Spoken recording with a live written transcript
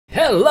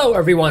Hello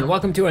everyone,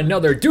 welcome to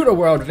another Doodle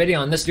World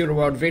video. On this Doodle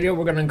World video,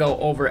 we're going to go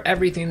over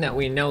everything that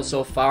we know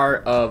so far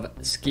of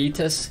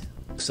Skitis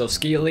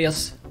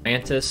Exoskelis,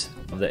 mantis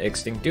of the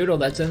extinct doodle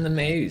that's in the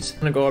maze.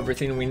 I'm going to go over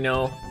everything we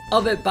know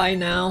of it by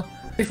now.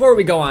 Before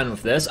we go on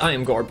with this, I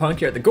am GorePunk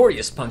here at the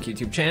GoreousPunk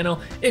YouTube channel.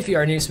 If you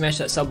are new, smash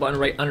that sub button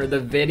right under the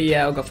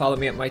video. Go follow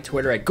me at my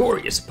Twitter at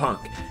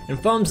GoreousPunk. And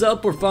thumbs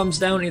up or thumbs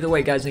down, either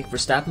way guys, thank you for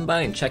stopping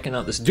by and checking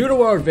out this Doodle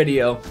World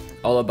video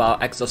all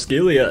about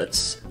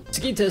Exoskelis.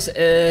 Skitis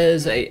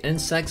is a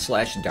insect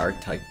slash dark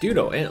type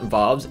doodle. It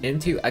evolves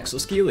into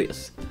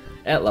Exoskelis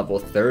at level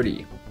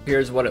 30.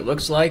 Here's what it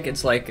looks like.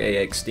 It's like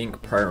a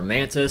extinct prior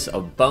mantis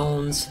of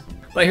bones.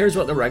 But here's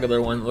what the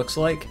regular one looks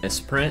like.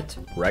 Misprint,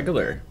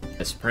 regular,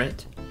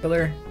 misprint,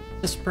 regular,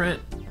 misprint,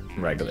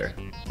 regular.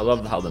 I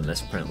love how the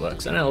misprint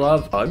looks, and I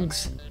love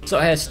bugs. So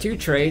it has two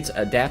traits,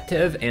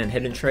 adaptive and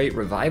hidden trait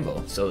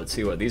revival. So let's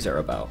see what these are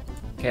about.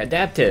 Okay,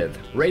 adaptive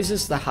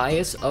raises the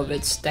highest of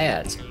its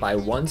stats by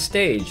one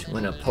stage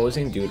when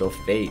opposing doodle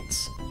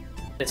faints.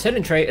 Its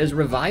hidden trait is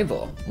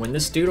revival. When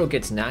this doodle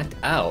gets knocked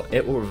out,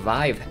 it will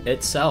revive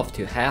itself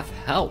to half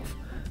health.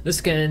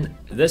 This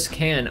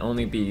can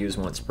only be used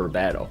once per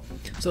battle.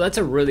 So that's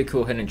a really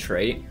cool hidden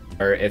trait.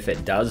 Or if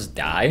it doesn't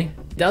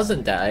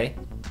die,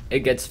 it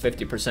gets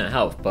 50%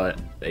 health, but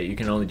you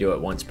can only do it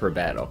once per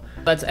battle.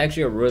 That's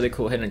actually a really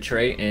cool hidden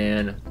trait,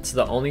 and it's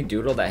the only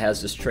doodle that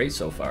has this trait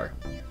so far.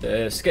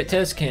 The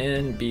Skitis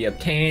can be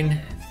obtained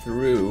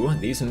through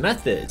these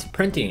methods.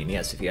 Printing,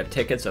 yes, if you have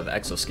tickets of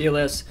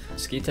Exoskelis,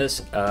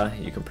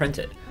 Skitis, you can print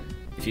it.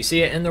 If you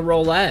see it in the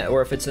roulette,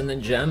 or if it's in the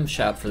gem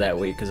shop for that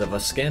week because of a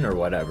skin or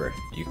whatever,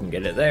 you can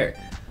get it there.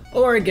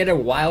 Or get a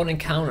wild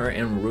encounter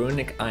in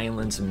Runic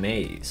Island's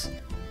maze.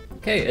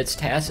 Okay, its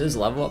task is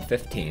level up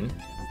 15.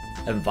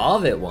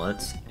 Evolve it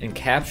once and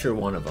capture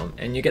one of them,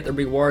 and you get the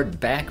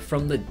reward back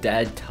from the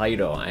dead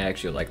title. I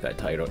actually like that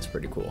title, it's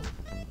pretty cool.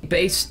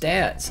 Base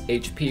stats: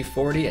 HP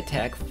 40,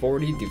 attack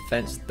 40,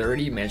 defense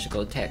 30,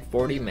 magical attack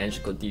 40,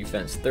 magical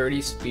defense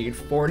 30, speed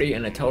 40,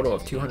 and a total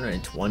of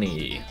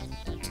 220.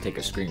 Let's take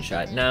a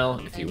screenshot now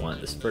if you want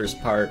this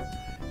first part.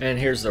 And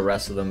here's the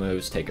rest of the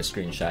moves. Take a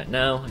screenshot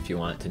now if you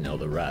want to know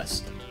the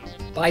rest.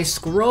 By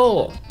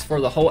scroll for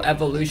the whole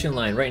evolution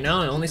line. Right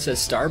now it only says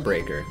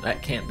Starbreaker.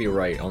 That can't be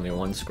right, only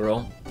one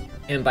scroll.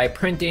 And by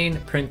printing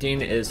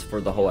is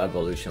for the whole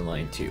evolution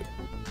line too.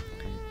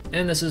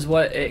 And this is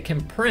what it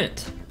can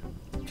print.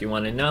 If you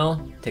want to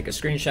know, take a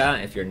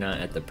screenshot if you're not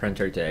at the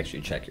printer to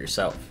actually check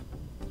yourself.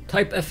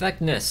 Type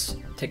effectiveness.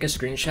 Take a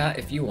screenshot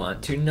if you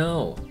want to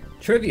know.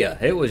 Trivia: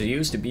 it was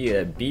used to be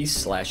a beast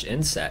slash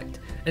insect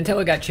until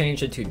it got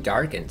changed into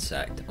dark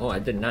insect. Oh, I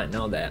did not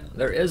know that.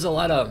 There is a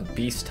lot of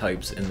beast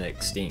types in the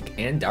extinct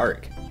and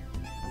dark.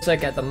 Looks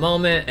like at the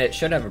moment it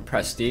should have a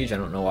prestige. I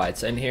don't know why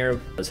it's in here.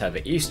 It does have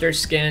an Easter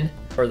skin.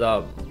 For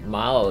the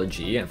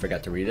myology, I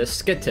forgot to read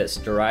this,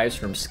 Skitis derives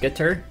from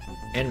skitter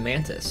and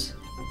mantis.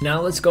 Now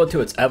let's go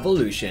to its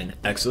evolution,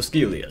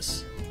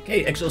 Exoskelis.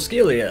 Okay,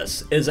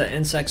 Exoskelis is an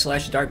insect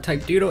slash dark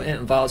type doodle. It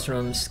evolves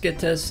from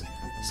Skitis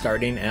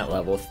starting at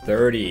level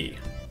 30.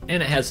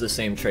 And it has the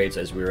same traits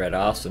as we read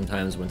off.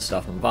 Sometimes when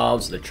stuff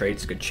evolves, the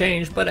traits could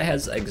change, but it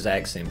has the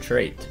exact same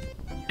trait.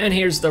 And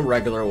here's the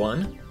regular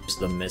one. It's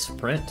the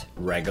misprint,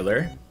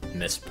 regular,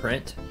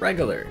 misprint,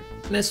 regular,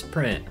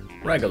 misprint,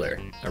 regular.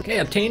 Okay,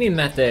 obtaining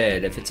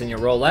method. If it's in your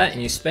roulette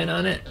and you spin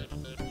on it,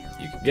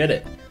 you can get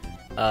it.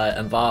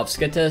 Involve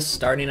Skitis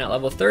starting at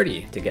level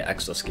 30 to get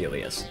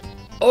Exoskelis.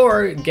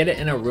 Or get it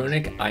in a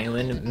Runic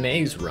Island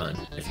maze run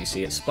if you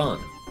see it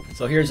spawn.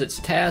 So here's its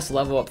task: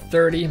 level up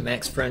 30,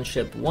 max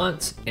friendship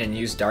once, and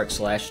use dark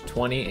slash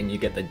 20 and you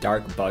get the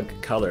dark bug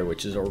color,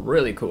 which is a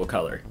really cool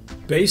color.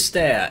 Base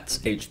stats: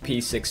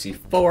 HP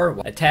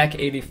 64, attack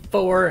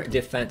 84,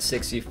 defense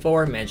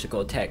 64,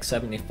 magical attack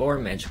 74,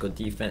 magical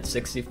defense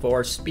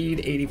 64,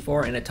 speed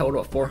 84, and a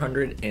total of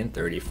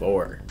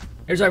 434.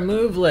 Here's our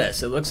move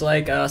list. It looks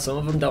like some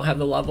of them don't have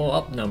the level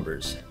up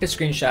numbers. Take a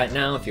screenshot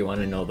now if you want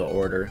to know the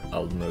order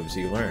of the moves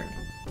you learn.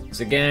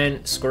 So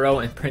again, scroll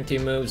and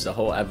printing moves, the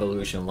whole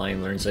evolution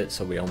line learns it,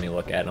 so we only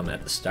look at them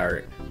at the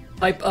start.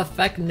 Type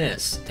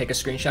effectiveness. Take a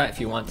screenshot if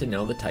you want to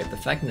know the type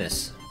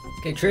effectiveness.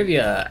 Okay,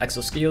 trivia.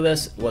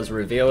 Exoskelis was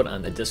revealed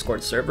on the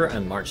Discord server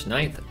on March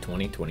 9th,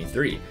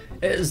 2023.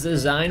 It is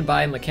designed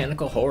by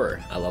Mechanical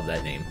Horror. I love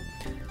that name.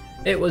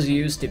 It was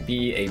used to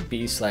be a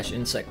beast slash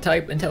insect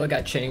type until it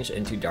got changed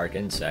into dark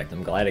insect.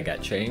 I'm glad it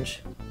got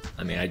changed.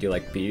 I mean, I do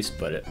like beast,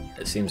 but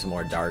it seems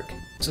more dark.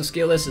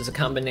 Exoskelis is a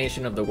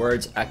combination of the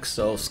words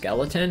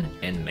exoskeleton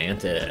and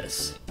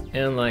mantis.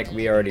 And like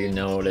we already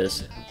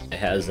noticed, it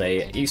has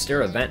a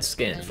Easter event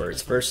skin. For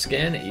its first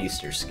skin,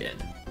 Easter skin.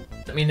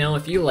 Let me know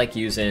if you like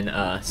using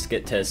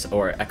Skitis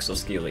or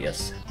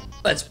Exoskelis.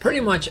 That's pretty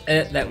much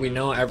it that we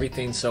know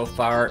everything so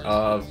far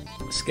of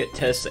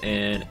Skitis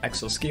and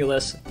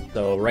Exoskelis.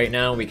 So right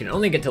now we can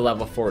only get to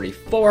level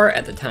 44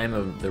 at the time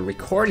of the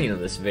recording of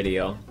this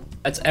video.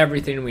 That's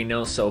everything we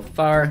know so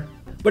far.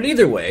 But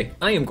either way,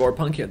 I am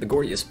GorePunk here at the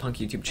GoreousPunk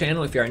YouTube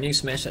channel. If you are new,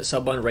 smash that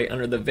sub button right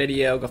under the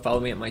video. Go follow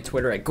me at my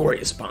Twitter at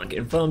GoreousPunk.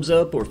 And thumbs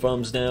up or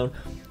thumbs down,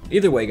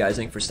 Either way, guys,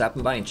 thanks for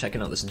stopping by and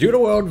checking out this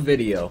Doodle World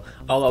video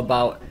all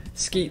about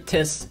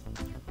Skitis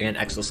and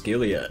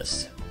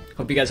Exoskelis.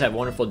 Hope you guys have a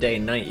wonderful day,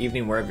 night,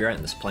 evening, wherever you're at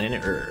on this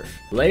planet Earth.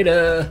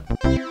 Later!